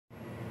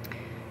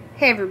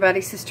Hey everybody,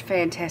 Sister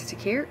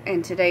Fantastic here,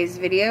 and today's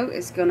video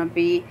is going to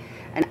be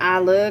an eye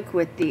look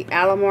with the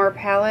Alamar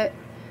palette.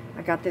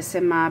 I got this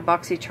in my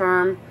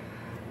BoxyCharm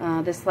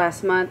this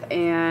last month,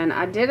 and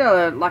I did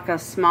like a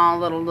small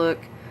little look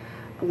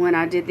when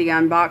I did the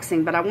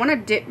unboxing, but I want to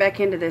dip back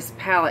into this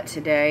palette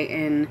today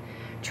and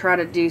try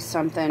to do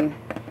something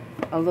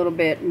a little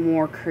bit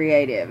more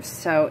creative.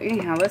 So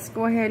anyhow, let's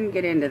go ahead and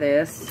get into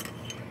this,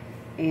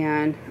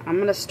 and I'm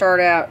going to start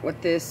out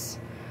with this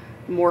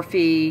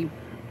Morphe.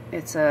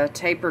 It's a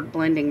tapered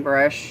blending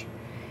brush,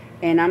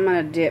 and I'm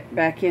going to dip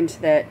back into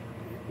that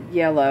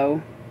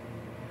yellow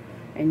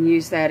and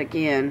use that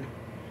again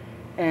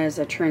as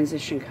a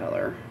transition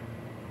color.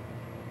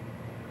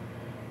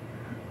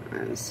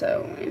 And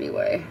so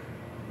anyway,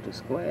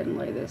 just go ahead and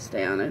lay this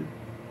down, and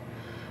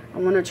I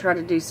want to try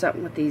to do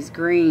something with these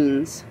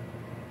greens,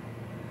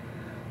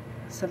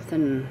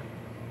 something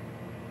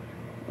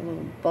a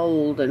little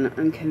bold and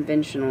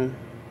unconventional.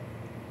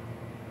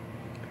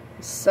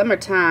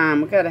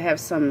 Summertime, we got to have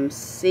some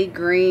sea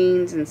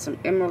greens and some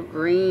emerald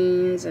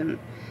greens and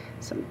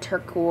some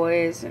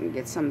turquoise and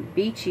get some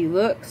beachy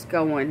looks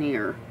going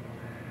here.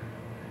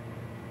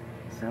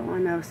 So I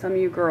know some of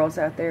you girls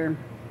out there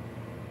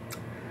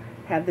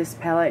have this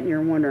palette and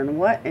you're wondering,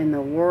 what in the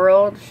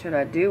world should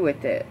I do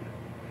with it?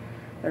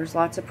 There's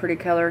lots of pretty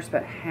colors,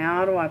 but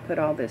how do I put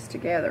all this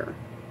together?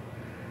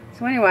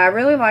 So anyway, I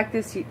really like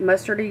this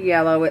mustardy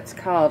yellow. It's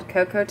called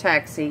Cocoa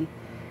Taxi.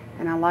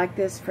 And I like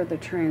this for the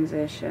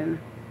transition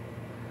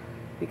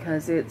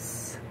because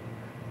it's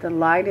the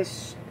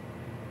lightest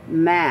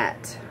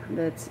matte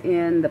that's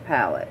in the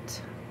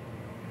palette.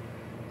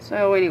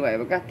 So anyway,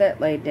 we got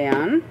that laid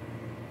down.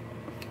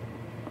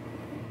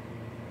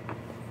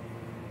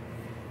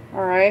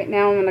 Alright,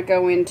 now I'm going to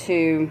go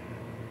into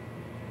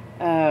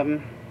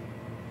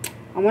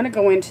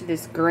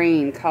this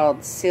green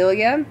called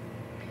Celia.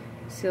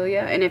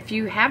 And if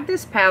you have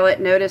this palette,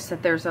 notice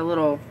that there's a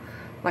little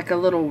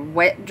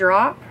wet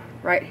drop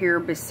right here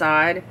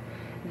beside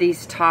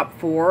these top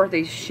four,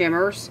 these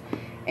shimmers,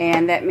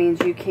 and that means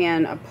you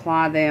can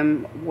apply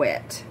them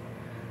wet.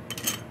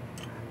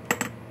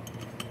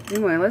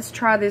 Anyway, let's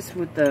try this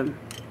with the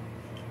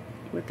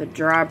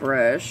dry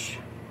brush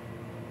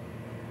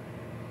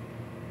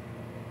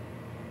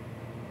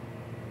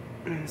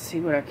and see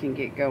what I can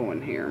get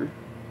going here.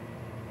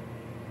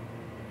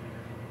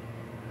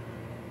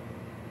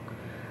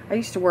 I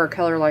used to wear a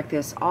color like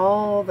this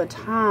all the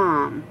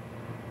time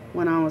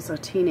when I was a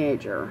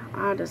teenager.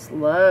 I just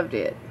loved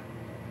it.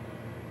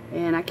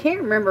 And I can't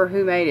remember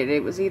who made it.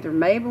 It was either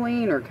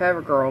Maybelline or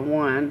CoverGirl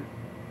one.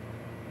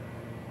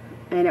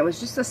 And it was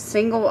just a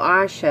single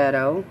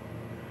eyeshadow.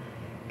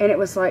 And it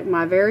was like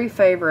my very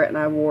favorite, and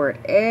I wore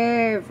it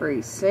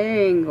every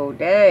single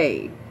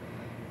day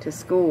to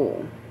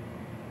school.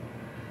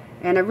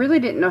 And I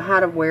really didn't know how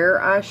to wear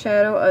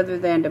eyeshadow other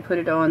than to put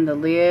it on the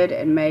lid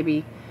and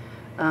maybe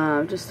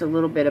just a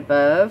little bit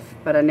above,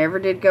 but I never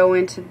did go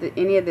into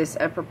any of this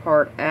upper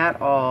part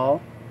at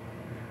all.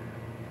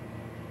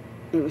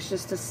 It was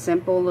just a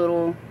simple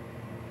little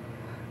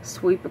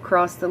sweep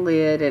across the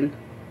lid, and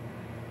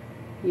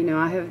you know,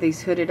 I have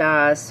these hooded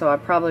eyes, so I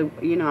probably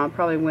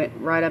went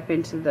right up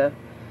into the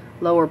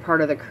lower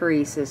part of the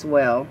crease as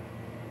well.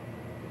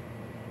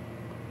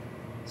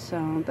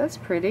 So that's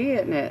pretty,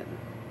 isn't it?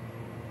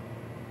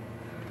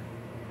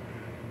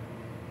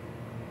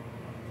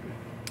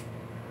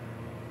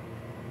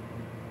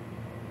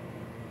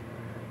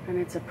 And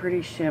it's a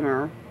pretty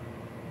shimmer.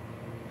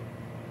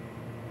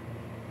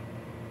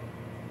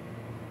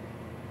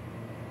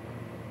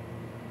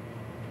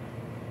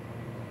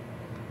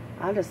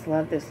 I just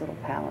love this little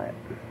palette.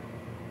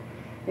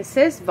 It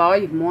says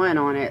volume 1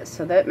 on it,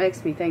 so that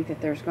makes me think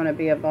that there's going to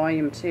be a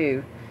volume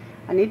 2.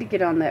 I need to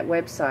get on that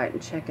website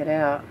and check it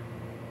out.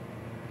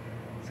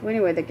 So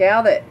anyway, the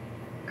gal that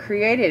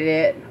created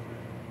it,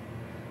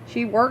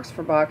 she works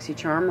for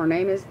BoxyCharm. Her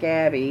name is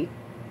Gabby.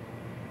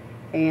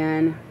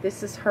 And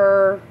this is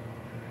her,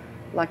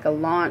 like a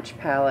launch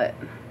palette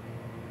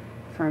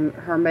from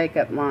her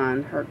makeup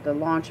line, the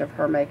launch of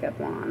her makeup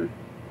line,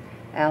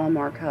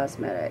 Alamar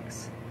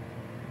Cosmetics.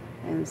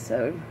 And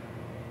so,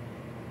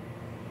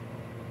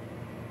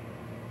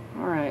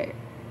 alright,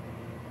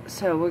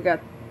 so we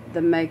got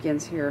the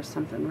makings here,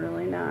 something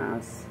really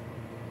nice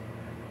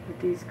with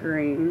these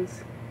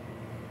greens.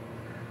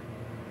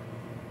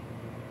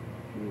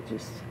 You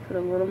just put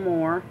a little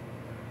more,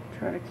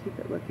 try to keep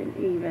it looking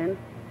even.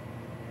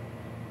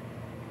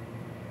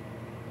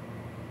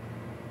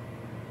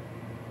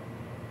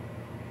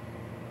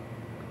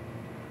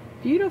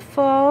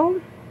 Beautiful.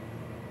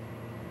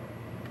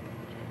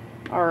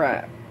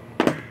 Alright.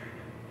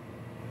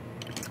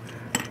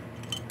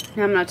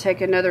 Now I'm going to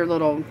take another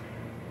little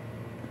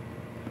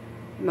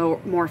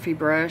Morphe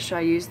brush. I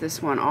use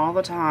this one all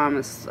the time.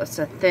 It's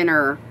a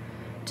thinner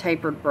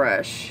tapered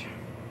brush.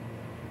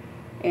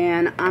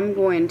 And I'm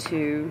going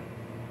to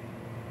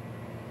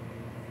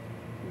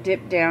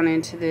dip down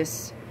into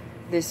this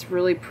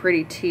really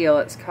pretty teal.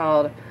 It's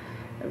called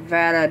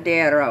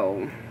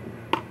Varadero.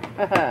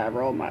 I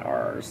roll my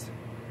R's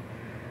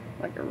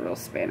like a real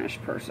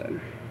Spanish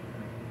person.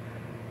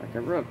 Like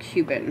a real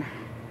Cuban.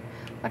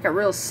 Like a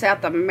real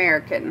South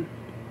American.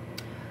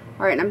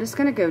 Alright, I'm just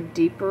going to go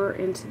deeper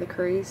into the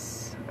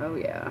crease. Oh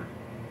yeah.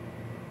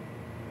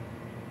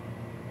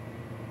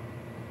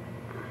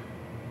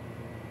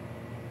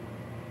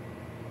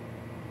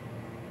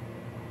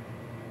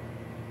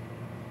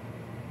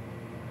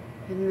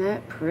 Isn't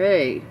that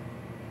pretty?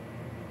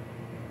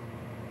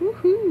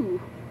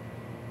 Woohoo!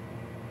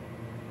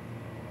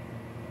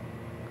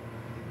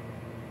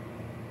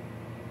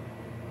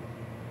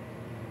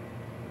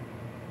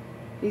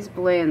 These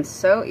blend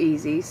so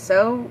easy,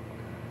 so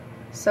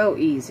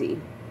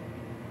easy.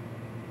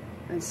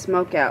 And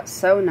smoke out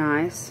so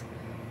nice.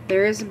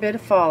 There is a bit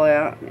of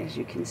fallout, as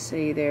you can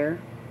see there.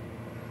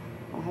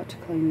 I'll have to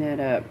clean that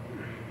up.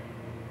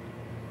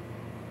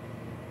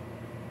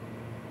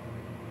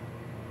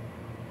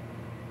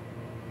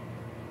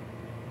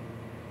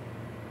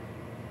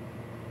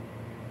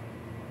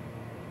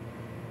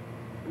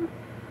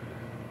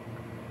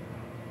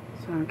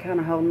 So I'm kind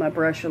of holding my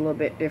brush a little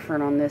bit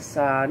different on this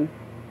side.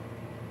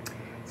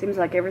 Seems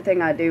like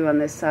everything I do on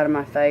this side of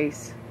my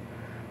face,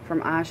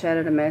 from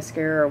eyeshadow to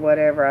mascara or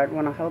whatever, I'd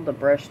want to hold the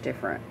brush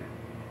different.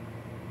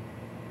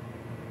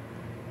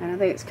 And I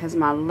think it's because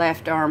my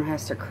left arm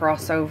has to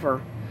cross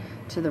over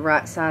to the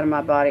right side of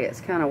my body. It's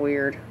kind of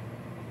weird.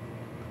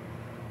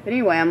 But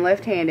anyway, I'm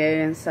left-handed,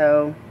 and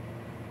so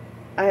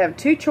I have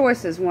two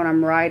choices when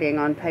I'm writing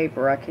on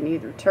paper. I can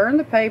either turn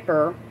the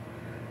paper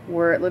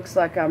where it looks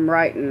like I'm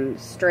writing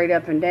straight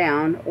up and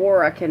down,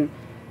 or I can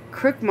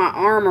crook my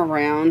arm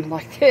around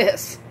like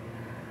this.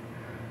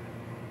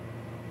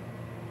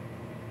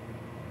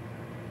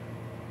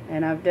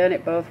 And I've done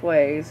it both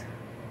ways.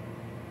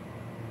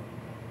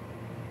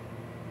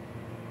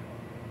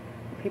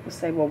 People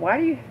say, well, why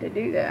do you have to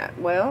do that?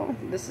 Well,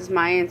 this is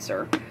my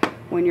answer.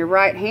 When you're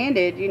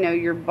right-handed, you know,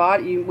 your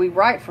body, we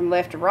write from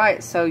left to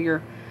right, so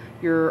your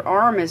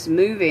arm is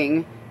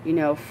moving, you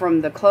know,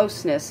 from the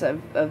closeness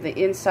of the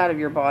inside of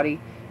your body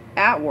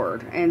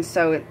outward, and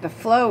so the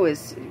flow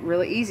is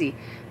really easy.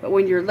 But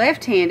when you're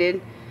left-handed,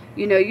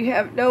 you know, you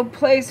have no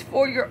place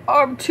for your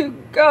arm to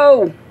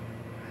go,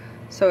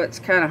 so it's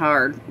kind of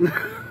hard.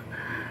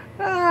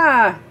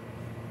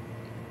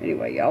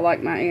 Anyway, y'all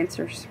like my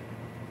answers?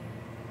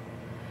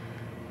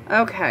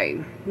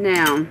 Okay,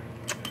 now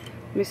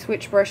let me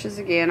switch brushes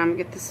again. I'm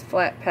gonna get this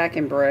flat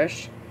packing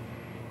brush,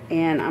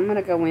 and I'm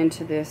gonna go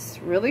into this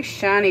really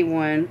shiny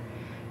one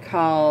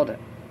called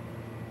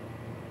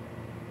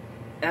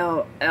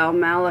El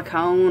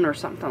Malecon or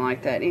something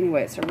like that.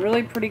 Anyway, it's a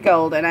really pretty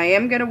gold, and I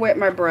am going to wet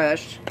my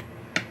brush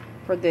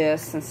for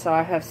this, and so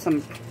I have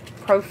some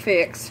Pro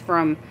Fix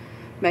from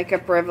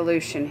Makeup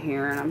Revolution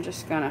here, and I'm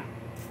just going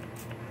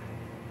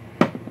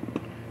to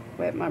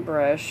wet my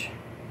brush,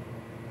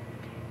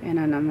 and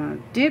then I'm going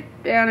to dip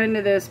down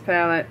into this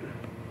palette,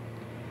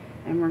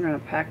 and we're going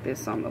to pack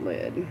this on the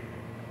lid.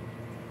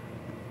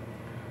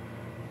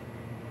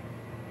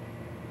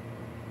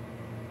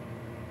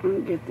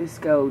 And get this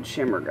gold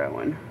shimmer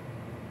going.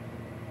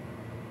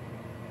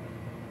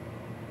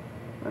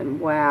 And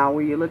wow,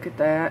 will you look at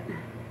that?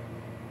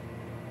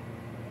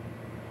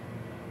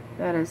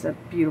 That is a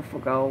beautiful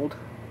gold.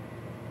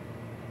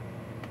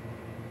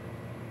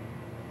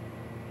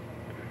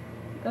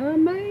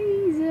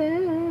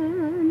 Amazing.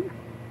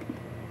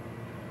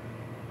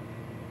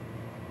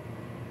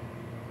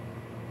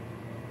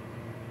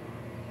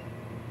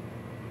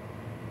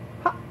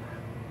 Pop.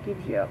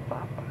 Gives you a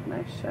pop. A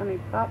nice shiny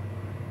pop.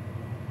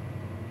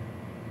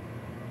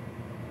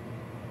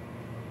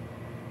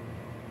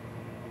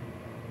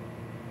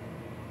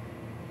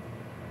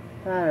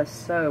 That is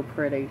so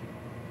pretty.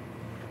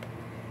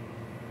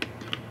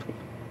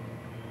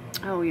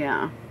 Oh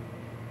yeah.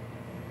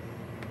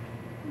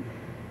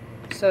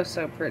 So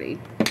pretty.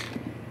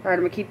 Alright, I'm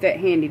going to keep that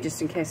handy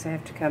just in case I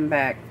have to come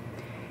back.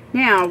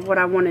 Now, what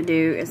I want to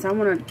do is I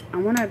want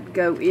to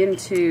go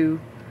into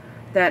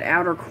that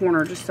outer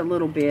corner just a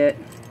little bit.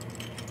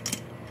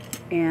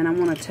 And I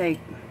want to take,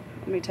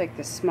 let me take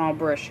this small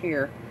brush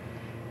here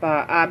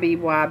by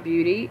IBY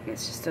Beauty.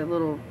 It's just a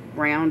little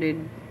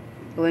rounded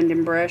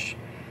blending brush.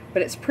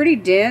 But it's pretty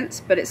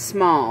dense, but it's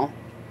small.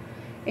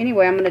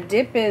 Anyway, I'm going to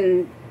dip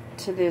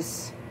into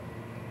this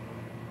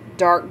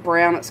dark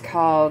brown. It's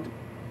called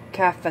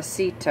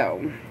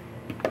Cafecito.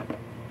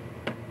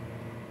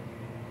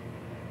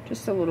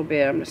 Just a little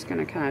bit. I'm just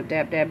going to kind of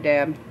dab, dab,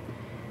 dab.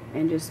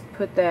 And just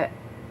put that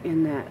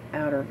in that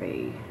outer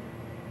V.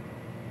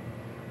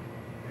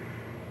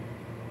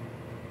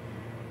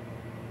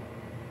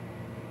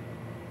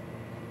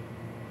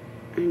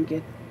 And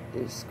get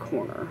this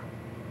corner.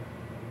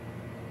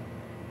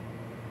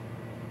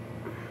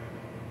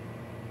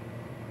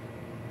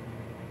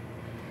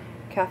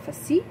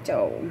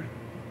 Cafecito.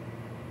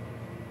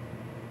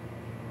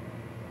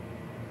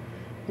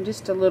 And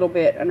just a little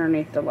bit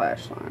underneath the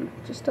lash line.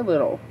 Just a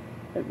little.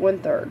 Like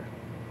 1/3.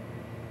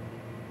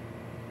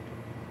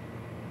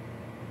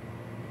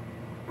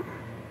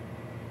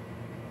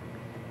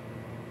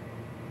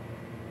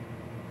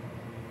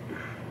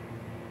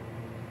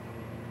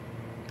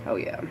 Oh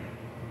yeah.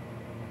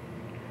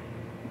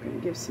 I'm going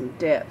to give some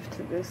depth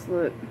to this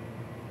look.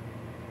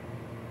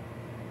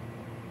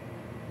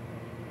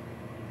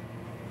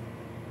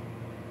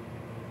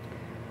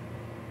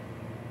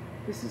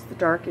 This is the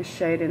darkest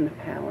shade in the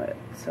palette,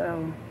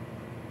 so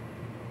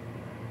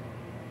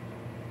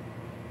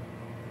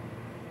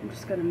I'm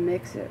just going to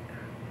mix it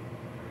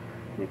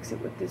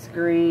with this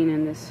green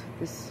and this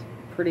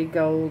pretty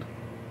gold.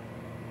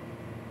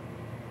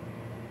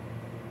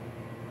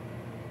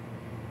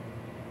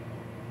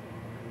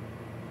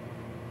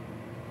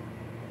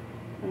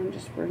 And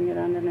just bring it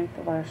underneath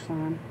the lash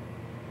line.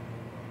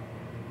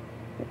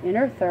 The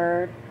inner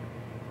third.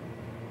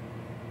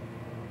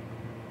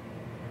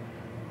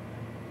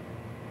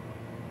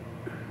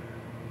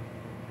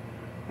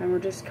 And we're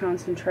just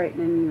concentrating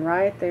in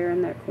right there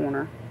in that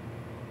corner.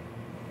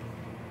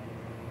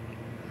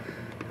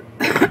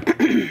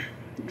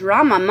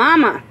 Drama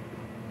Mama.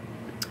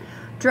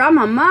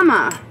 Drama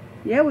Mama.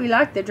 Yeah, we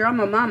like the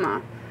Drama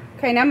Mama.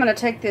 Okay, now I'm going to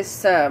take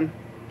this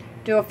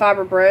dual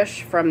fiber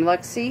brush from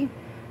Luxie,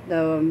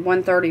 the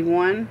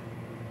 131.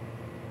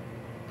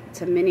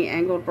 It's a mini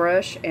angled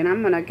brush, and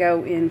I'm going to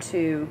go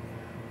into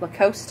La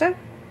Costa,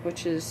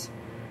 which is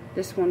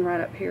this one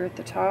right up here at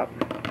the top.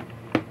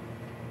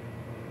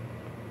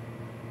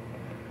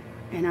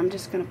 And I'm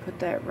just going to put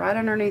that right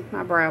underneath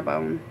my brow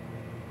bone.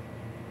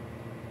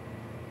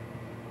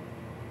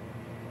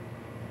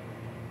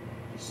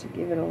 Just to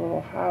give it a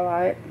little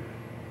highlight.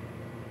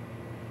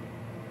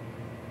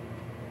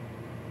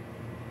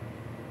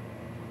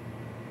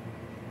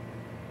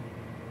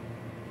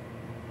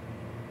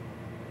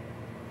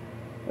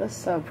 That's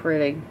so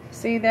pretty.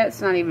 See, that's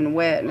not even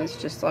wet and it's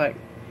just like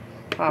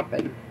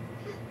popping.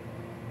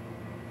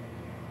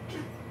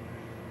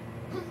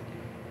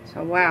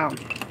 So wow.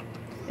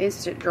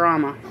 Instant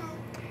drama.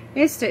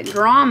 Instant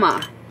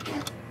drama.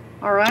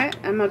 Alright,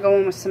 I'm going to go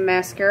in with some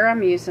mascara.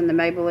 I'm using the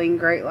Maybelline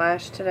Great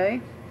Lash today.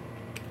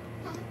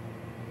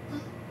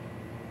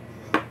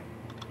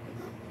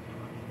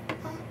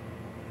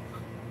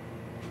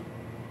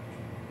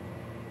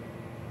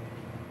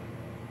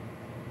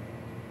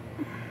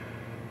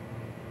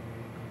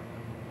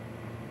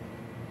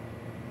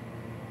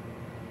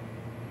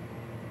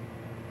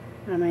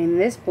 I mean,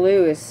 this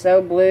blue is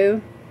so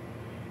blue.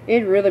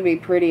 It'd really be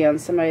pretty on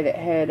somebody that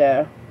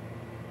had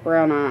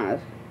brown eyes.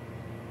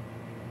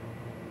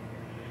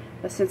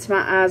 But since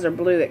my eyes are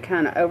blue, it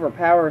kind of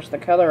overpowers the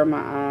color of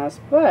my eyes.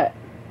 But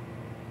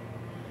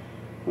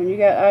when you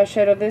got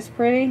eyeshadow this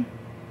pretty,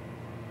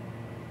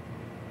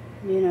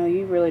 you know,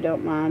 you really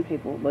don't mind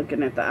people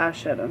looking at the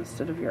eyeshadow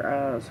instead of your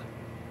eyes.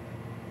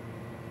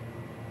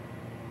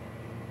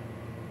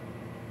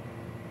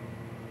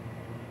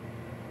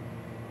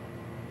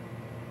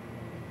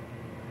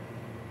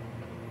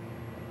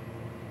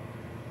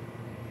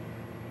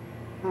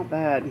 Not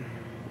bad.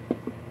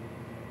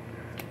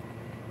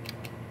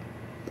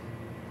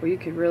 Well, you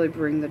could really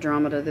bring the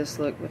drama to this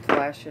look with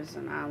lashes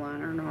and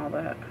eyeliner and all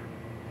that.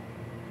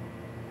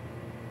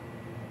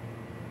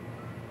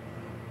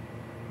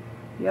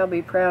 Y'all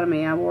be proud of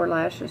me. I wore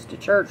lashes to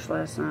church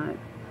last night.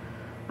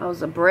 I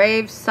was a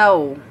brave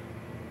soul.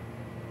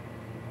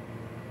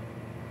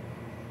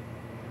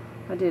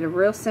 I did a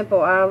real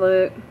simple eye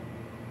look.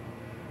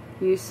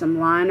 Used some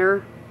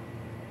liner.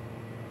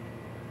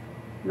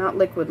 Not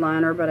liquid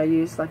liner, but I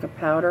used like a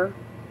powder.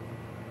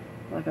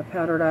 Like a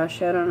powdered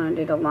eyeshadow, and I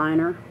did a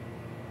liner.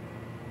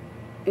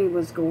 It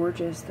was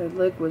gorgeous. The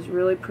look was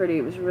really pretty.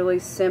 It was really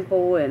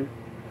simple and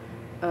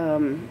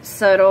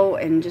subtle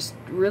and just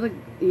really,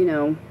 you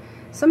know,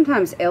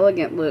 sometimes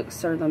elegant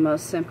looks are the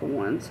most simple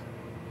ones.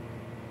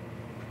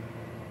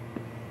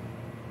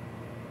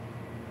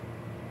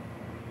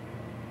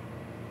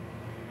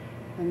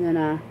 And then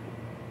I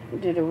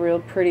did a real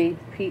pretty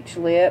peach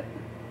lip.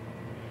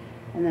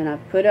 And then I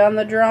put on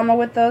the drama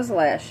with those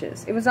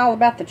lashes. It was all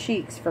about the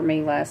cheeks for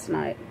me last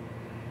night.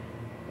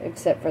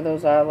 Except for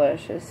those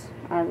eyelashes.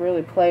 I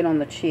really played on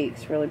the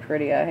cheeks. Really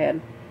pretty. I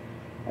had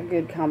a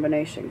good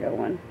combination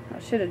going. I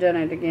should have done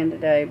it again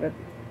today, but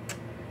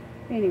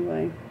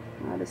anyway,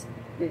 I just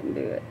didn't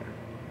do it.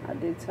 I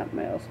did something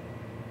else.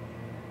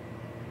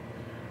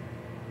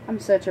 I'm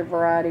such a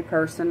variety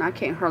person. I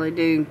can't hardly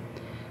do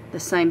the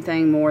same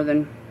thing more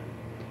than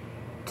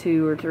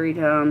 2 or 3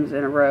 times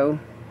in a row.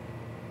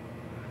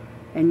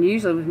 And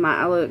usually with my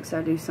eye looks,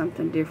 I do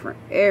something different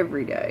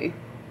every day.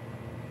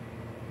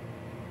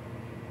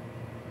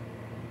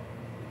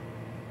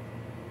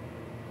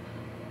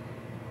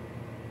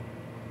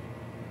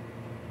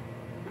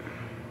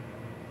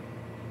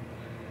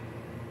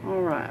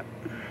 Alright.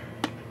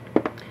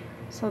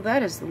 So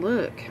that is the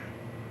look.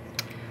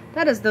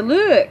 That is the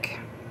look.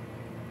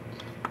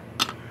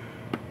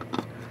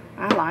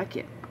 I like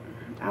it.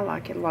 I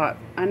like it a lot.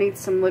 I need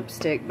some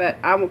lipstick, but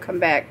I will come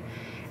back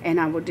and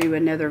I will do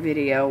another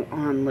video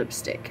on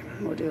lipstick.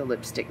 We'll do a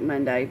lipstick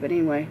Monday. But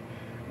anyway,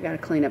 I got to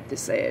clean up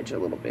this edge a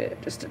little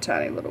bit. Just a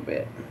tiny little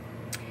bit.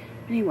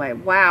 Anyway,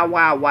 wow,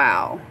 wow,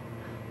 wow.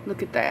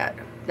 Look at that.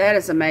 That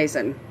is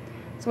amazing.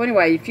 So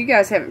anyway, if you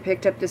guys haven't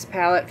picked up this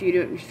palette,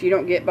 if you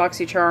don't get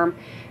BoxyCharm,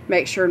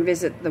 make sure and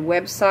visit the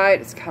website.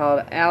 It's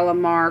called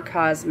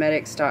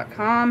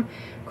alamarcosmetics.com,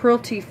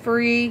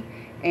 cruelty-free,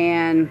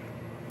 and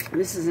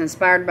this is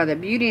inspired by the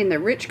beauty and the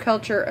rich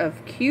culture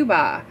of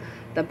Cuba,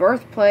 the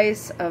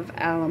birthplace of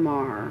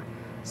Alamar.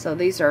 So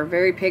these are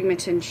very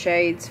pigmented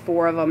shades.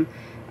 4 of them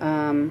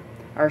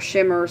are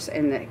shimmers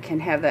and that can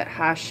have that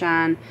high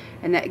shine.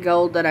 And that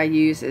gold that I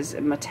use is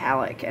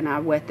metallic, and I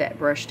wet that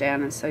brush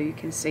down, and so you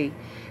can see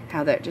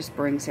how that just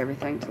brings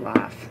everything to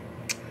life.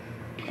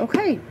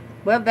 Okay,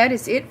 well, that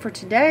is it for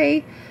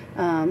today.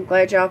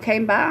 Glad y'all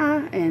came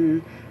by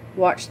and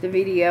watched the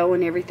video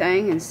and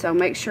everything, and so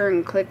make sure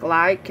and click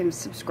like and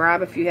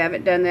subscribe if you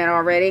haven't done that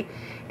already,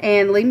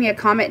 and leave me a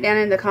comment down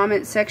in the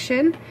comment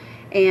section,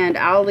 and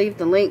I'll leave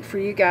the link for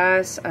you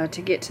guys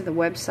to get to the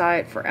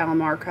website for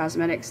Alamar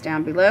Cosmetics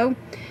down below,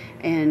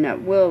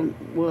 and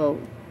we'll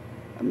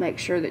make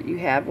sure that you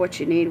have what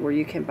you need where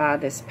you can buy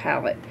this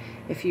palette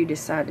if you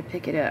decide to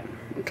pick it up.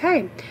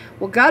 Okay,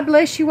 well, God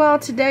bless you all.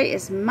 Today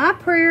is my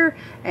prayer,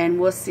 and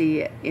we'll see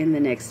you in the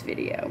next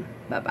video.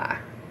 Bye-bye.